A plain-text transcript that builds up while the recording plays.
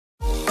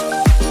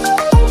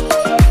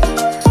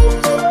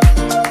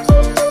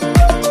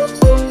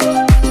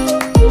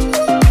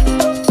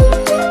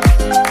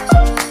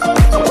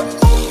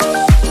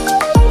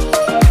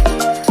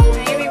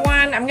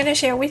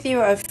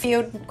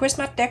you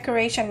Christmas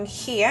decoration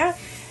here.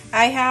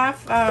 I have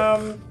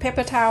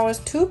paper towels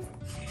tube.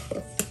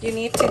 You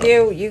need to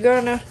do, you're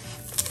gonna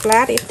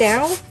flat it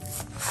down.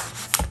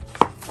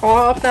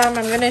 All of them,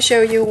 I'm gonna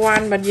show you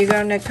one, but you're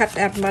gonna cut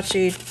as much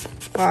as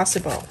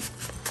possible.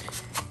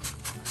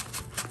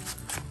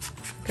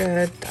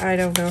 Good, I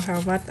don't know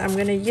how much I'm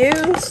gonna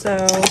use, so,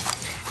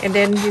 and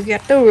then you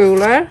get the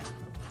ruler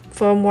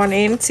from one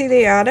end to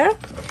the other.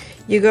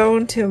 You're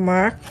going to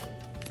mark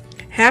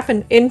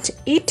 1/2 inch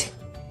each,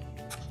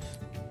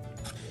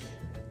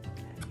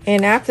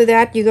 and after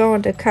that you're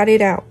going to cut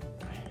it out.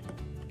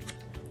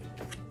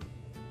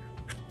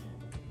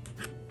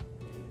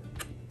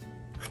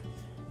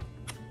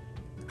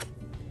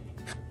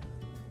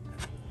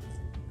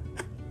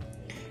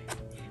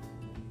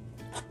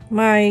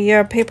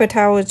 My paper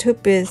towel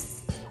tube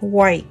is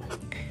white,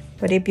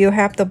 but if you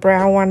have the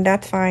brown one,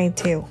 that's fine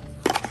too.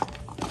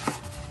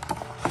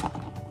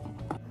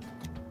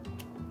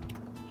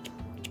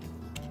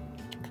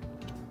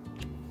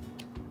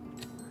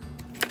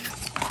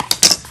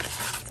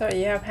 So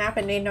you have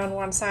 1/2 inch on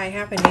one side,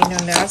 1/2 inch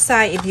on the other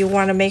side. If you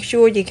want to make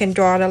sure, you can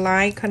draw the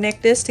line,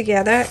 connect this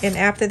together, and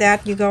after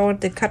that you go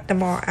to cut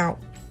them all out.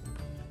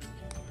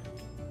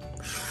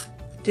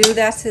 Do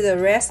that to the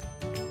rest.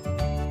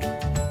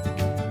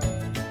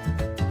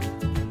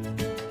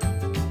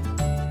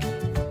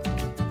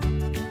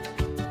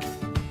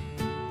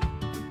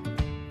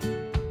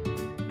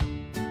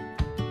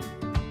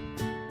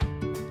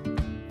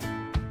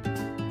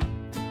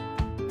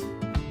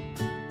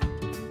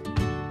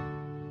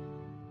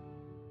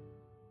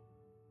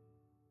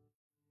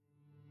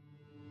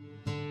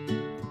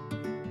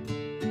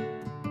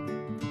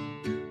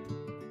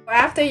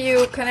 After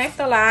you connect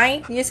the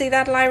line, you see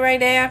that line right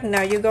there?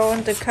 Now you're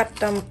going to cut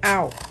them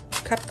out.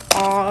 Cut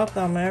all of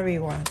them,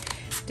 everyone.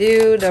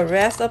 Do the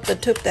rest of the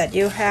tube that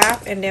you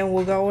have, and then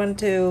we're going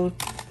to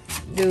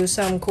do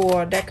some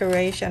cool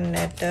decoration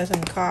that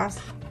doesn't cost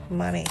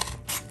money.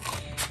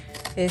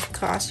 It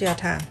costs your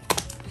time.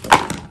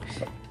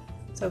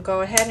 So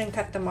go ahead and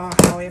cut them all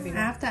out, everyone.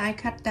 After I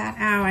cut that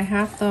out, I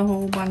have the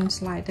whole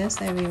bunch like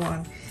this,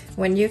 everyone.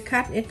 When you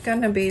cut, it's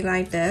gonna be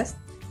like this.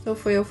 So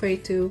feel free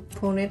to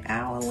pull it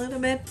out a little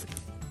bit.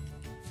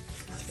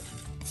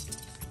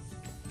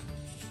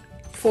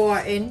 4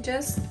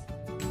 inches.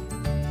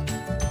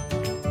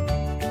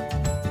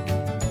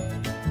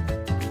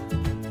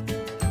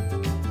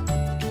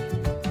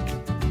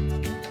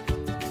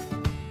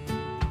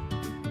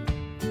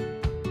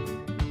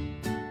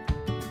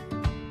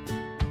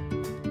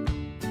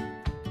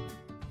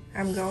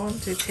 I'm going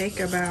to take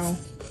about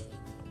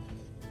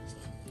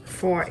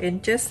 4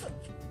 inches.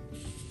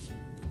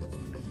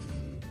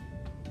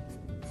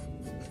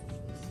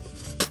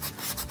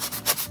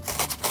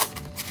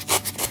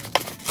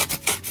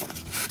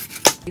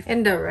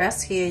 And the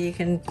rest here, you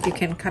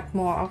can cut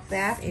more of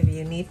that if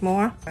you need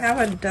more. I have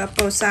a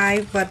double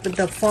side, but with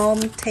the foam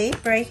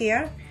tape right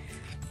here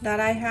that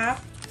I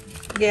have.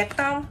 Get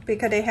them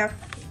because they have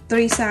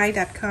 3 sides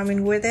that come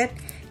in with it.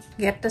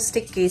 Get the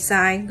sticky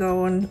side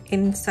going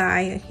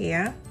inside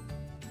here.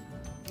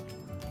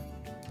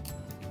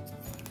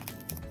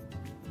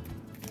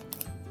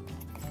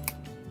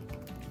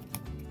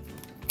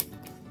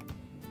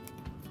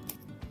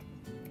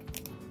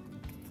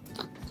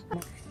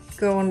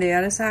 Go on the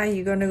other side.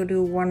 You're gonna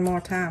do one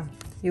more time.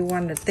 You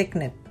want to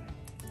thicken it,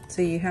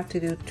 so you have to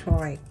do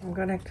twice. I'm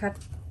gonna cut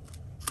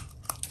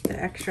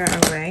the extra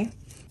away.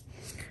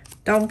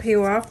 Don't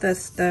peel off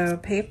the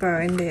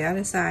paper in the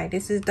other side.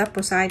 This is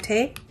double side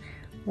tape.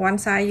 One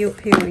side you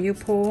peel, you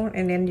pull,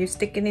 and then you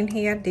stick it in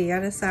here. The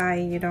other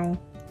side you don't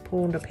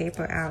pull the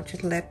paper out.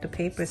 Just let the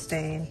paper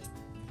stay in.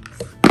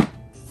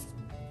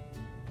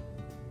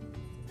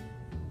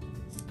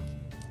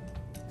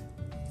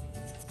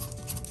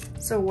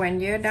 So when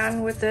you're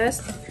done with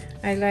this,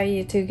 I like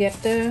you to get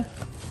the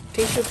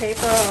tissue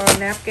paper or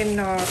napkin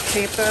or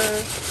paper,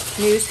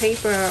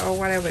 newspaper or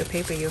whatever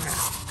paper you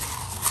have.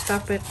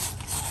 Stop it.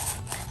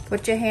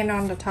 Put your hand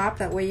on the top,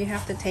 that way you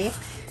have the tape.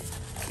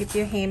 Keep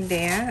your hand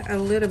there a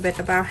little bit,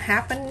 about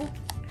half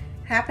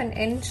an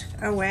inch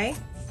away.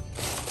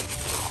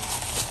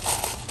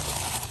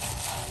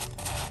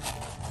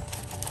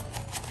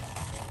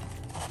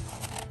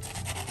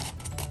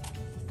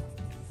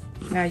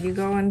 Now you're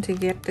going to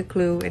get the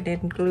glue and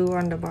then glue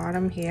on the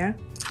bottom here.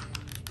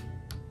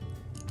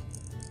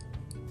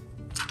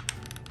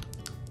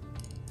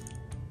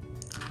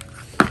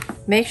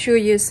 Make sure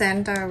you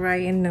center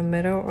right in the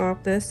middle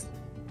of this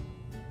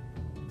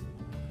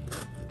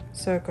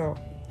circle.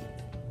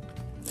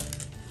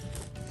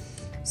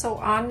 So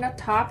on the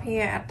top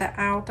here, at the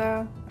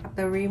outer, at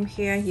the rim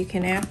here, you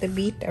can add the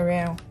bead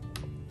around.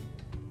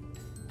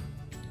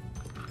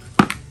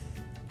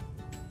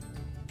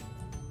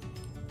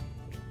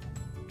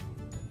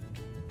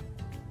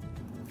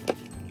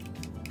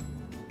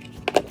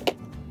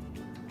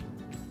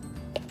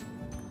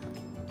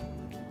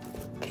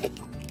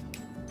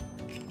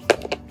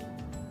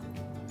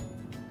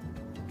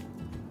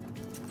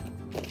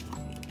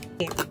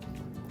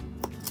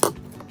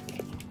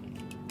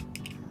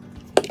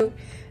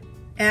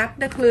 add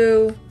the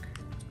glue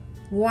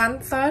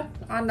 1/3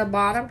 on the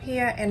bottom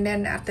here and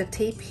then at the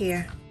tip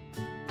here.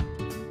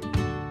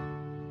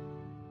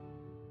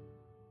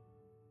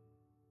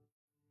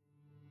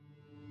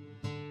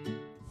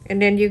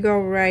 And then you go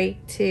right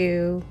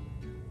to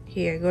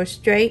here, go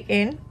straight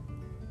in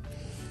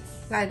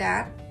like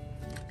that,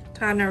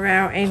 turn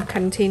around and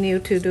continue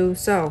to do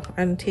so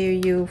until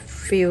you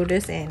fill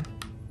this in.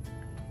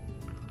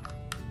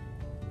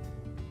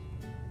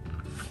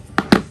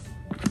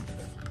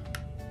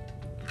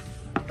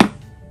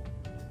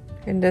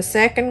 And the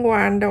second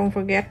one, don't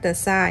forget the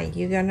side.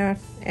 You're gonna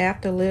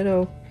add a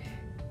little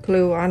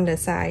glue on the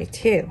side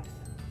too.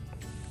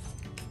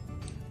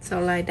 So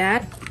like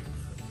that.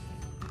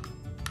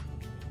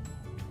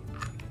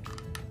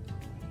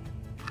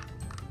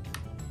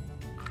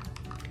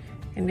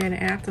 And then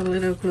add a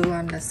little glue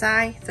on the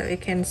side so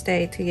it can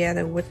stay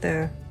together with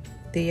the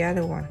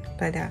other one,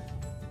 like that.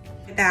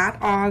 Like that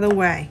all the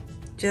way.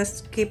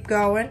 Just keep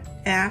going.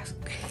 Add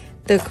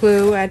the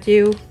glue as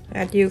you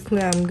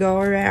go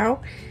around.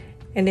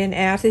 And then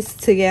add it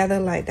together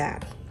like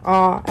that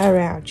all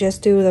around.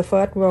 Just do the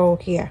first row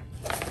here,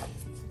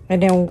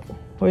 and then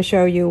we'll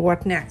show you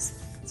what next.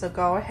 So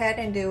go ahead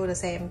and do the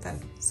same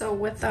thing. So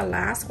with the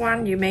last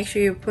one, you make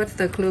sure you put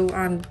the glue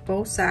on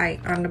both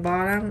sides, on the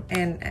bottom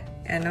and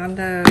on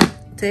the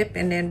tip,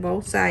 and then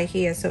both sides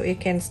here, so it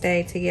can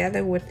stay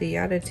together with the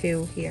other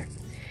two here.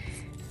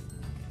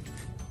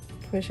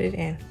 Push it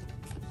in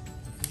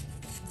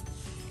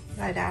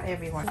like that,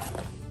 everyone.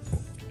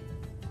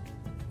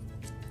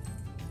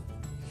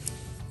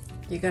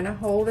 You're gonna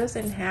hold this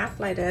in half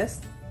like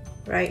this,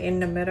 right in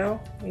the middle.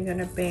 You're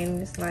gonna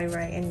bend this like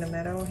right in the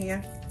middle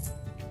here.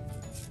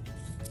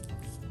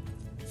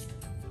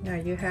 Now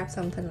you have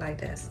something like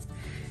this.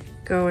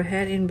 Go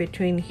ahead in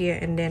between here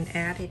and then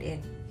add it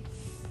in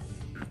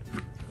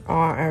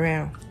all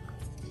around.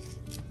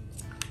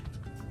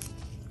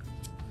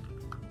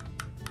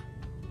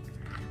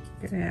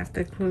 You're gonna have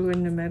the glue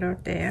in the middle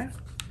there,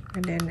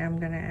 and then I'm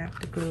gonna add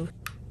the glue.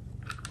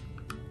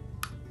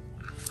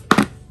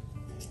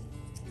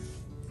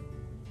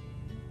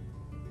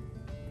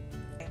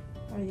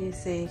 You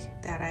see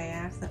that I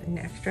added an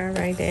extra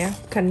right there.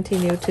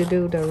 Continue to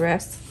do the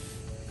rest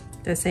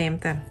the same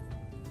thing.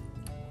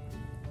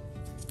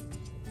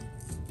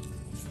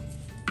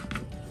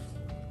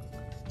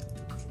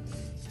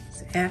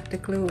 So add the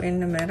glue in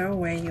the middle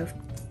where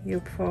you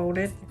fold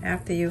it.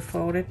 After you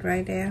fold it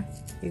right there,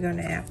 you're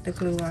gonna add the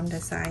glue on the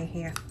side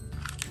here,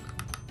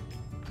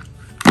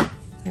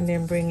 and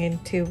then bring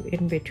it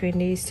in between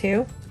these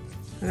two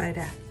like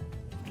that.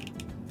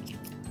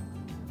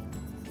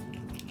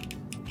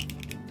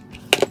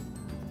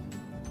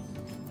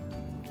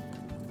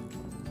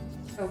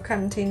 So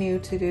continue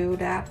to do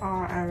that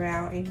all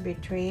around in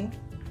between.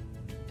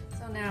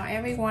 So now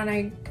everyone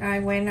I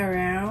went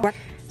around.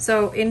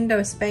 So in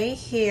the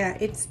space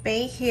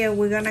here,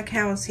 we're gonna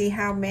count, see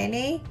how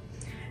many,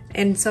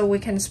 and so we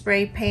can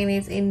spray paint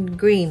it in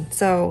green.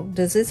 So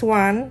this is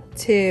 1,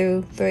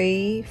 2,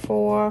 3,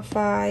 4,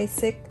 5,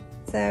 6,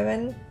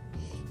 7,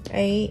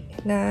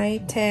 8,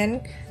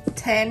 9,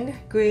 10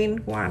 green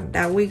one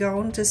that we're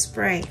going to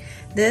spray.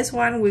 This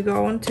one we're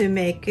going to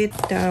make it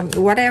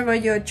whatever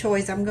your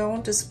choice. I'm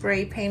going to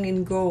spray paint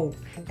in gold.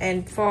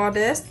 And for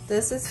this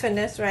is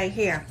finished right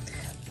here.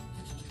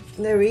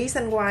 The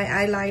reason why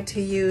I like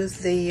to use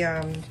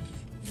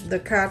the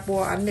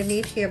cardboard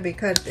underneath here,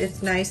 because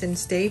it's nice and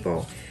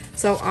stable.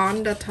 So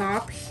on the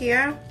top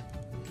here,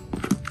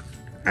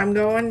 I'm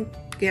going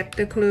to get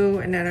the glue,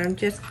 and then I'm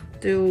just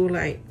do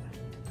like,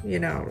 you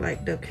know,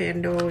 like the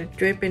candle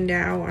dripping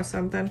down or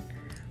something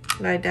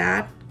like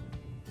that.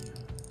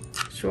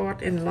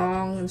 Short and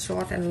long and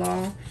short and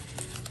long,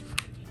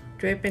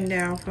 dripping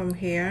down from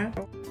here.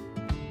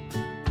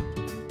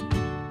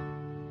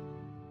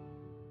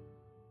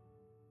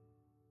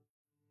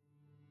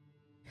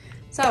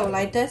 So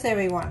like this,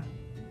 everyone.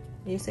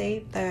 You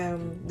see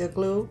the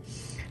glue.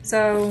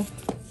 So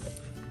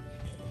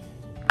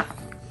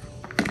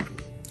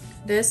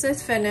this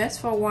is finished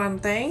for one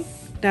thing.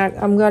 That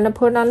I'm gonna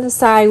put on the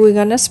side. We're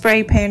gonna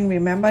spray paint.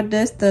 Remember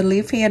this, the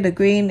leaf here, the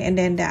green, and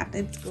then that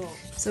it's gold.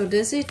 So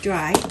this is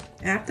dry.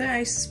 After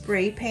I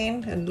spray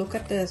paint, and look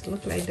at this,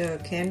 look like the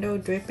candle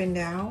dripping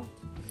down.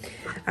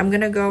 I'm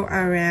gonna go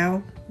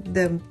around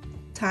the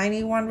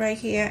tiny one right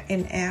here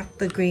and add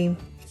the green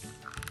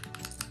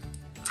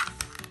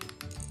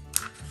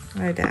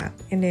like that,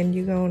 and then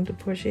you're going to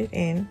push it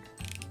in.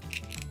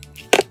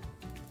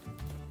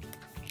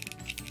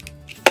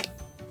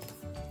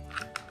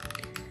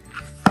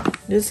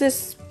 This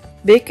is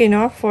big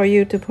enough for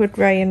you to put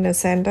right in the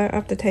center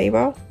of the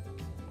table.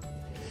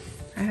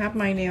 I have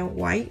my nail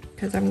white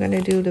because I'm gonna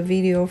do the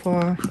video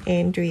for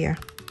Andrea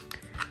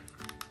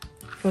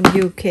from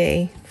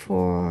UK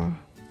for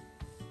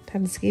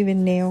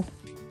Thanksgiving nail.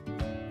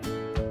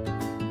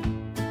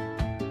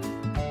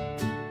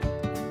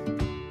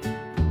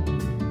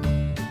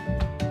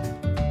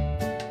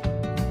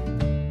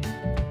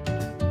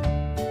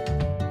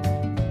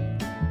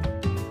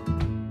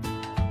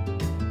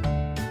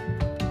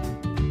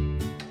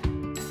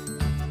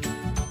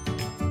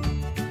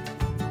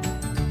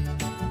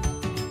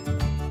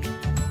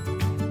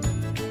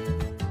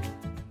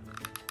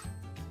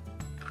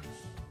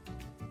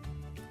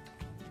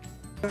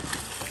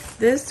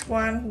 This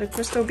one, the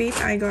crystal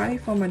beads, I got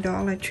it from a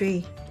Dollar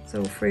Tree,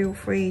 so feel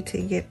free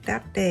to get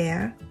that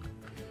there.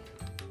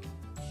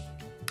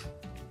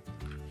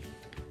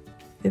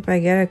 If I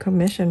get a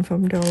commission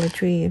from Dollar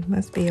Tree, it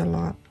must be a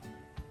lot.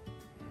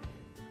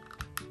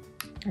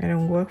 I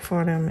don't work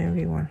for them,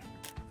 everyone.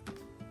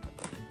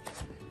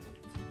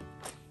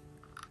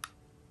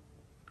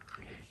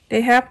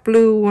 They have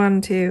blue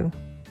one too.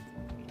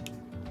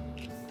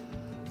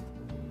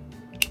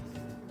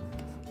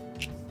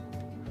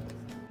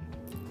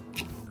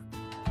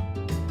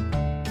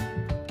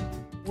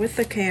 With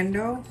the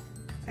candle,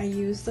 I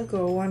use the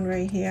gold one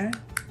right here.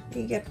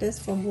 You get this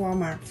from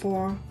Walmart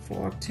for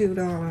 $2,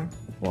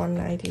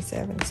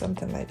 $1.97,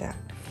 something like that.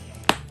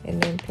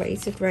 And then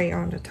place it right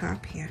on the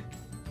top here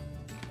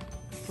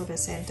for the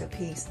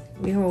centerpiece.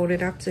 We hold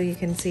it up so you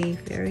can see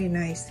very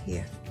nice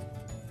here,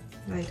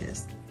 like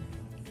this.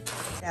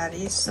 That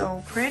is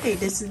so pretty.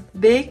 This is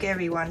big,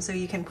 everyone, so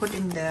you can put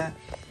in the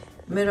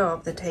middle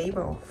of the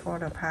table for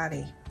the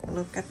party.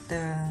 Look at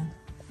the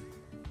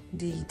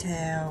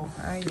detail.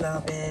 I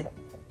love it.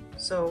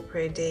 So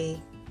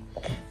pretty.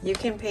 You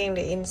can paint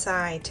the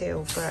inside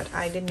too, but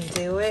I didn't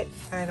do it.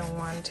 I don't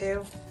want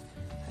to.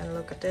 And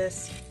look at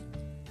this.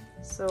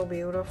 So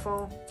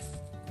beautiful.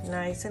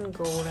 Nice and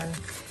golden.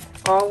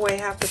 Always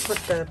have to put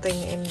the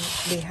thing in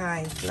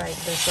behind, like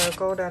the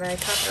circle that I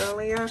cut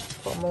earlier,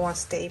 for more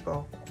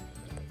stable.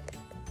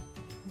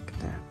 Look at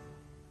that.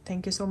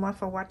 Thank you so much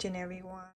for watching, everyone.